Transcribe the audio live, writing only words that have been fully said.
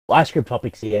ice cream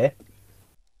topics here.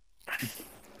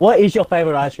 What is your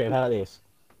favorite ice cream? How about this?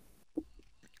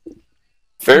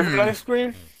 Favorite ice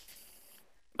cream?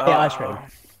 Yeah, ice cream.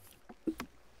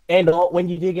 And when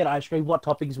you do get ice cream, what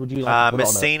toppings would you like to put on it?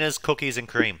 Messina's cookies and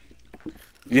cream.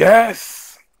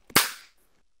 Yes!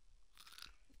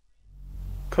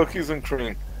 Cookies and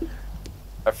cream.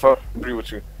 I fucking agree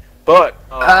with you. But,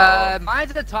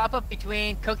 mine's a top-up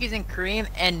between cookies and cream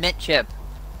and mint chip.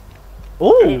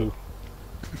 Ooh!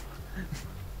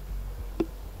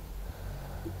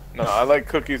 No, I like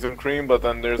cookies and cream, but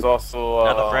then there's also,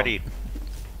 Another Freddy.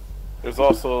 There's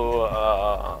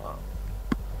also,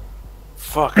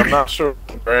 fuck, I'm not sure what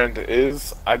the brand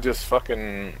is. I just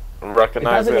fucking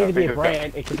recognize it. It doesn't need to be a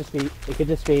brand, it could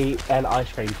just be an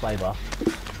ice cream flavor.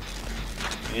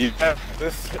 Yeah,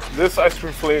 this ice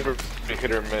cream flavor is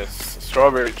hit or miss.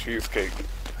 Strawberry cheesecake.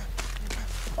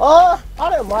 Oh, I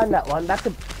don't mind that one.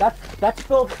 That's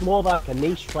built more like a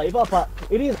niche flavor, but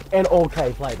it is an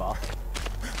okay flavor.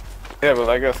 Yeah, but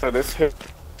like I said, it's hit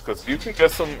because you can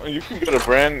get a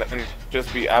brand and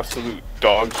just be absolute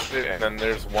dog shit, and then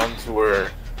there's ones where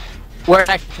it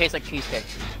actually tastes like cheesecake.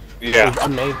 Yeah. I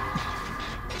mean,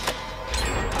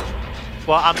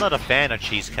 Well, I'm not a fan of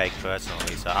cheesecake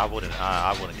personally, so I wouldn't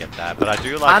get that. But I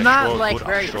do like. I'm not like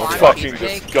very it's fond of fucking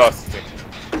cheesecake, disgusting.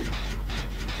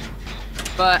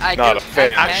 but I Not do. a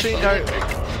fan. Actually, no.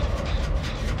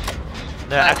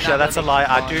 No, actually, that's a lie.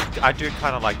 I do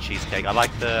kind of like cheesecake. I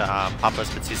like the Papa's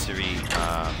Patisserie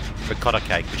ricotta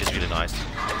cake, which is really nice.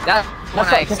 That one that's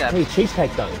I not accept. technically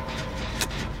cheesecake though.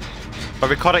 But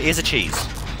ricotta is a cheese.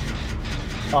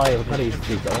 Oh yeah, ricotta is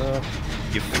cheese.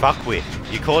 You fuckwit.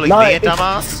 You calling No, me a it's-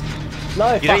 dumbass?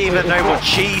 No, You don't even know what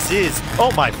cheese is. Oh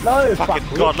my No, fucking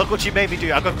fuckwit. god! Look what you made me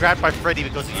do. I got grabbed by Freddy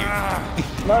because of you.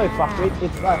 No, fuck it.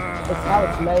 It's how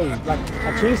it's made. Like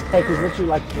a cheesecake is literally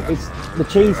like the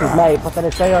cheese is made, but then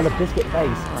it's made on a biscuit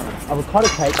base. A ricotta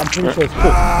cake, I'm pretty sure it's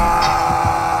cooked.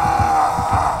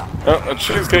 A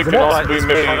cheesecake can also be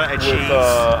made with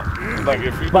like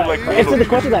if you do But like answer the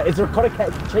question though: is a ricotta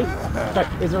cake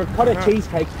is a ricotta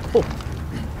cheesecake cooked?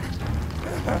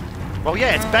 Well,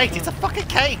 yeah, it's baked. It's a fucking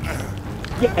cake.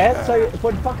 Yeah, so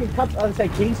when fucking comes and say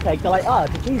cheesecake, they're like,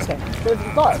 it's a cheesecake. But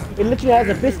it's not. It literally has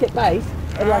a biscuit base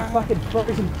and like fucking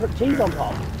frozen cheese on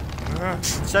top.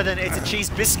 So then it's a cheese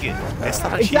biscuit. It's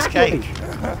not a Exactly.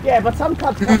 cheesecake. Yeah, but some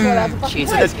cups that's what it has a fucking Cheese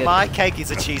So cake. then my cake is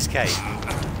a cheesecake.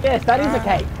 Yes, that is a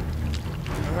cake.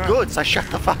 Good. So shut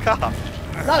the fuck up.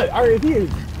 No, I refuse.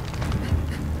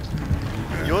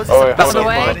 Yours is Oh, a wait, By hold the on,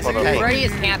 way, hold on, hold on. Freddy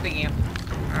is camping you.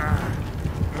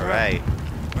 Right.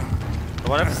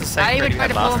 What if it's the same I even Freddy we tried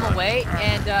had to pull last him time? away,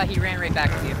 and he ran right back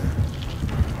to you.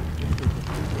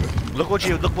 Look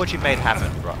what you made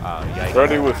happen, bro. Jager.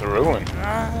 Freddy was ruined.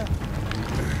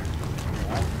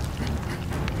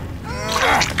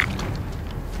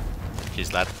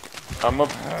 Jeez, lad. I'm up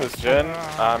this gen.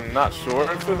 I'm not sure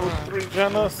if it will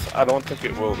 3-gen us. I don't think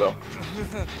it will though.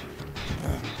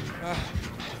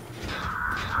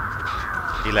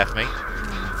 He left me.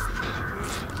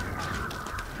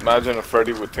 Imagine if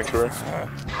Freddy with Tinkerer.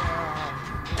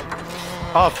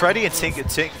 Oh, Freddy and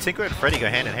Tinker and Freddy go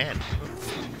hand in hand.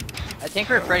 I think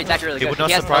Freddy's actually really It good. would not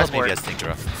He has surprise me if teleport. he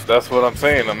has Tinkerer. That's what I'm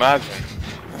saying. Imagine.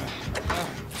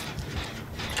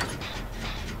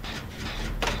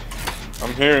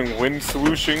 I'm hearing wind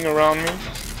swooshing around me.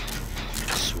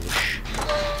 Swoosh.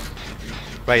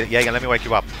 Wait, Jager, let me wake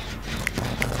you up.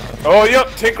 Oh, yep,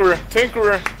 Tinkerer,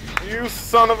 Tinkerer. You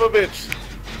son of a bitch.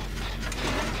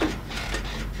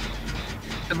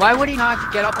 And why would he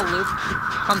not get up a loop,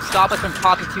 come stop us from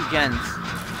talking to gens?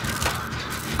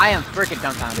 I am freaking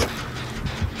dumbfounded.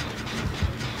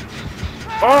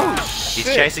 Oh, He's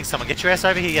shit. chasing someone. Get your ass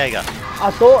over here, Jager. I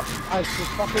thought I was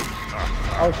fucking.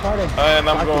 I was trying to. And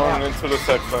I'm back it going out. into the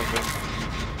sex dungeon.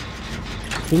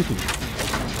 Kinky.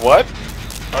 What?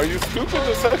 Are you stupid?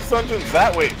 The sex dungeon's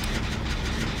that way.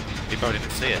 You probably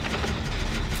didn't see it.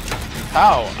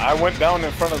 How? I went down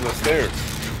in front of the stairs.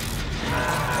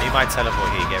 You might teleport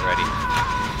here. Get ready.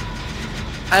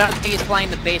 I don't think he's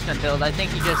playing the basement build. I think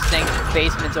he just thinks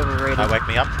basement's overrated. Wake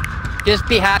me up. Just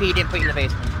be happy he didn't put you in the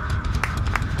basement.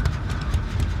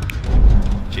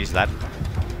 Jeez, lad.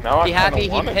 Now Be I happy he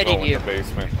kind of want to pitied go in you. the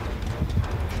basement.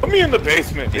 Put me in the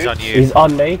basement, He's bitch. on you. He's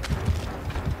on me.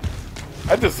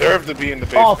 I deserve to be in the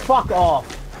Oh, basement. fuck off.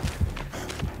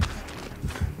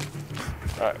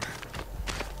 Alright.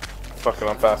 Fuck it,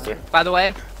 I'm faster. By the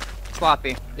way,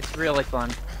 sloppy. It's really fun.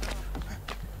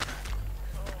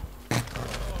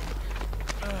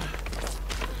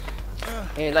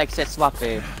 He likes it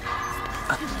sloppy.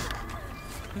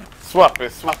 Swap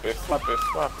it, swap it, swap it,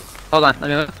 swap it. Hold on, let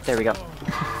me move. There we go.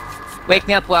 Wake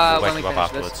me up when Wake we you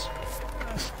up finish this.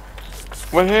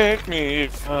 afterwards. Wake me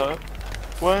up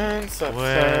when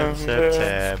September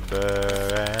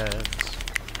ends.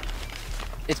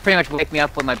 It's pretty much wake me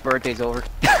up when my birthday's over.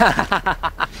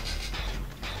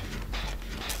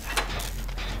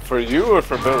 For you or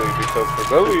for Billy? Because for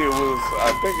Billy, it was,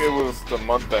 I think it was the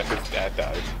month that his dad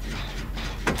died.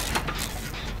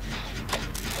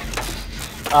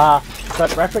 So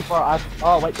reference for us.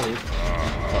 Oh, wait, please.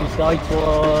 He's going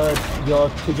towards your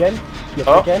 2 gen. Your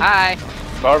 2 gen. Hi.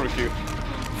 Barbecue.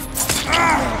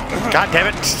 God damn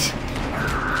it!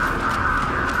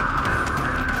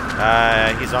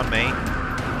 He's on me.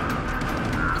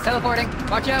 He's teleporting.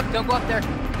 Watch out. Don't go up there.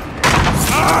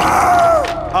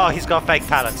 Oh, he's got fake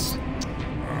pallets.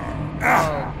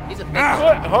 Oh, he's a big one.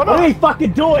 What? Hold What are on. you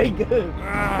fucking doing?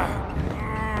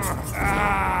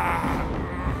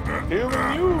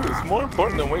 Healing you is more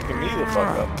important than waking me the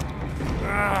fuck up.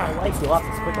 I'll wake you up.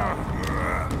 It's quicker.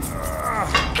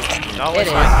 No, It it's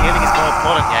is. fine. Healing is more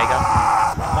important, Jaeger.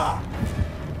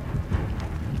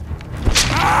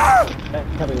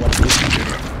 Tell me what to do.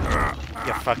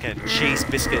 You fucking cheese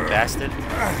biscuit bastard.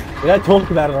 We don't talk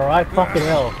about it, alright? Fucking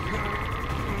hell.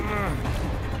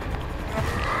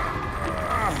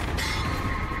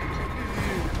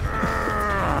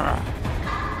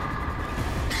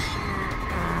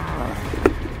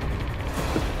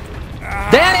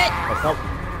 Damn it! That's not...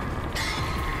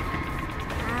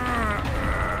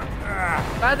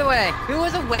 By the way, who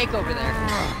was awake over there?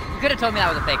 You could have told me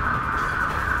that was a fake.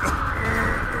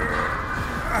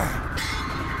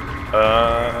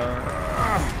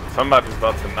 Somebody's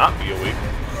about to not be awake.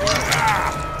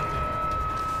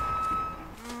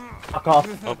 Fuck off.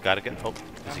 Oh, gotta go. Oh,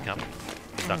 is he coming?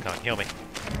 He's not coming. Heal me.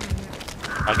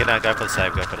 I'll get down. Go for the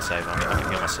save. Go for the save. I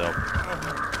can heal myself.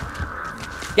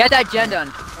 Get that gen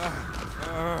done.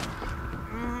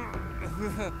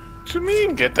 What you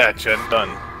mean, get that shit done?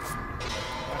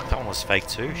 That one was fake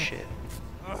too. Shit.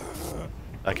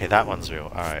 Okay, that one's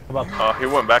real. All right. Come on. Oh, he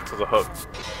went back to the hook.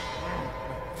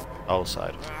 Old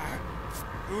side.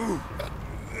 Excuse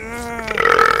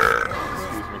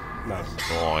me. Nice.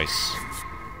 Nice.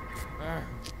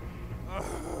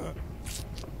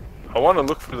 I want to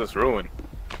look for this ruin.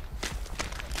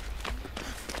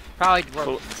 Probably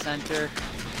dwarf center.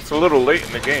 It's a little late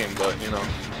in the game, but you know,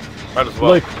 might as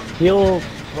well. Luke, heal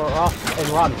for us and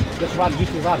run. Just run. You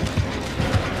can run.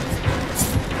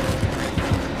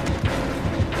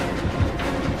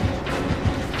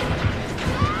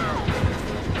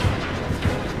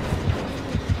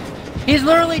 He's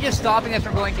literally just stopping us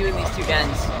from going doing these 2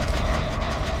 gens.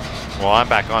 Well, I'm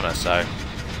back on it, so.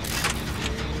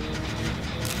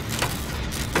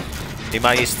 He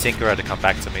might use Tinkerer to come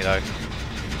back to me, though.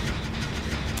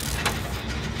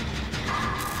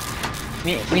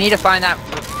 We need to find that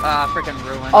freaking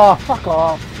ruin. Oh, fuck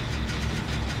off.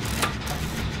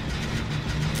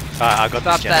 I got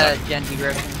Stop this gen. that gen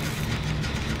grip.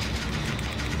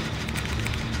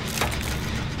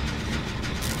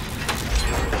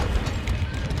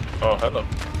 Oh, hello.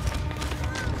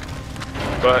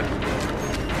 Go ahead.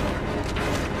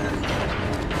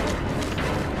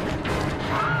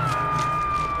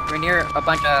 We're near a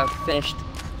bunch of finished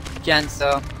gens,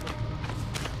 so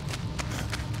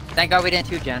thank God we didn't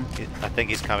 2 gen. I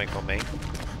think he's coming for me.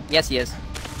 Yes, he is.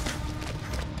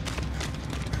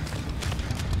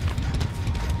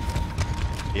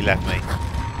 He left me.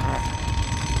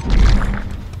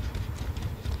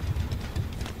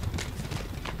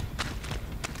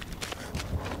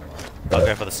 I'll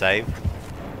go for the save.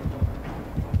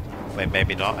 Wait,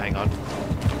 maybe not. Hang on.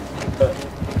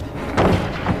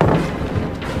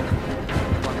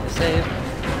 Wanted to save.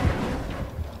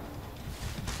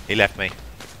 He left me.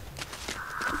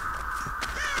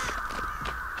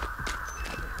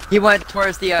 He went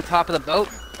towards the top of the boat.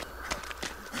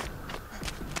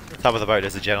 Top of the boat,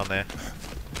 there's a gen on there.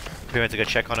 We went to go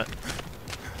check on it.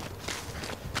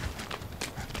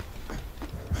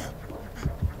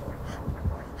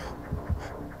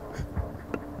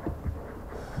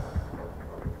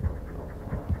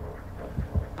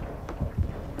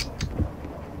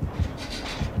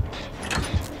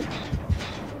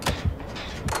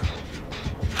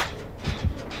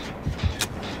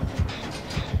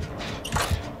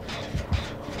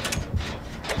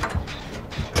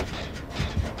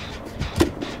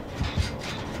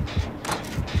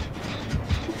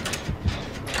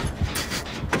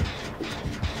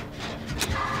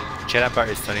 Jet boat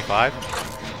is 25.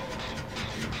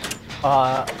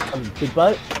 Big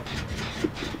boat?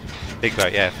 Big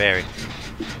boat, yeah, ferry.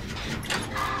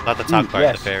 Not the tugboat,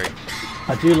 yes. the ferry.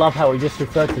 I do love how we just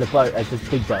referred to the boat as this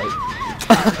big boat.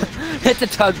 It's a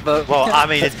tugboat. Well, I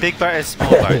mean, it's big boat and small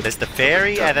boat. There's the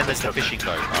ferry and then there's the fishing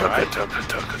boat. Alright?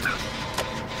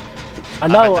 I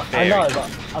know, at the I know, ferry.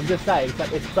 but I'm just saying,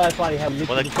 it's so funny how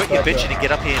Well, then quit your bitching and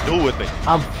get up here and do it with me.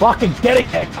 I'm fucking getting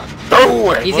it!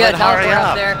 Do it! He's Well, gonna then hurry teleport up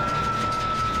up. there.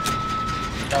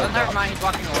 Oh, never mind, he's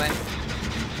walking away.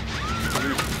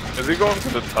 Is he going to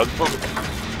the tugboat?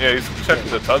 Yeah, he's checking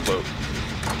the tugboat.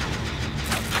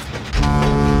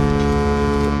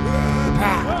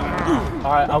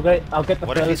 Alright, I'll get the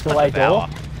What if he's furthest away door.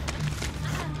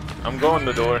 I'm going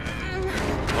the door.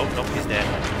 Oh, nope, he's dead.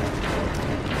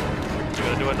 We're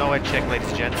gonna do a nowhere check, ladies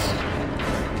and gents.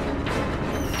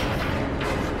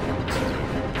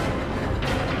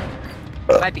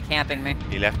 Might be camping me.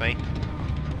 He left me.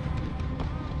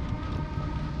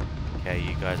 Okay,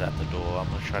 you guys at the door. I'm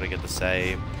gonna try to get the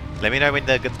save. Let me know when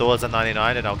the doors are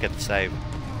 99 and I'll get the save.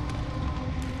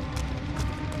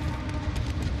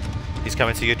 He's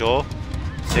coming to your door.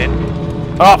 Sin.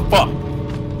 Oh, fuck!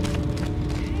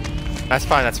 That's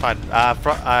fine, that's fine. had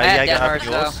Jager, death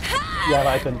open hearts, yours. Yeah,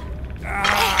 I can.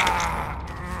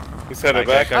 He said it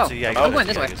Okay, back. go Oh, to Jager. I'm go going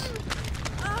to this way. Jager's.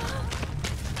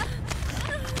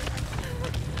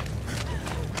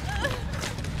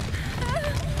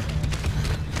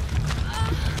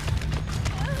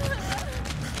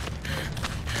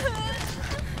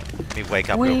 Let me wake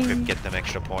up real quick, get them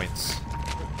extra points.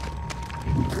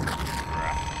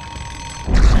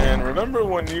 And remember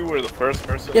when you were the first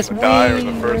person Yes, to die or the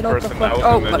wing, first right off the person fuck- out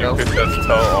Oh, and then you uh-oh. could just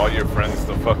tell all your friends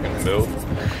to fucking build?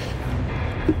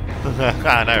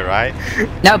 I know, right?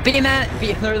 Now, B-Man,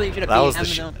 literally should have That was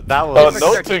the that was Oh,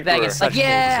 no Thirteen tinker. Vegas. such Like, cool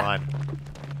yeah, design.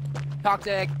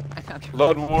 toxic.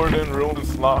 Blood Warden, Ruin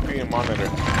Sloppy, and Monitor.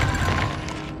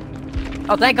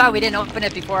 Oh, thank God we didn't open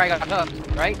it before I got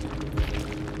hooked, right?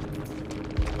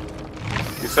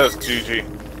 He says GG.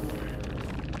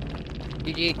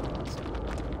 GG.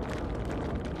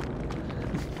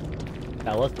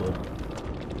 That was good.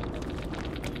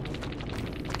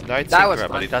 No That tinker, was but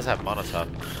fun. he does have monitor.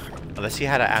 Unless he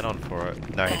had an add-on for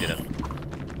it. No, he didn't.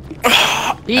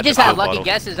 He At just the had top lucky model.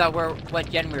 guesses on what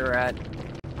gen we were at.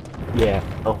 Yeah.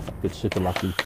 Oh, fuck, it's super lucky.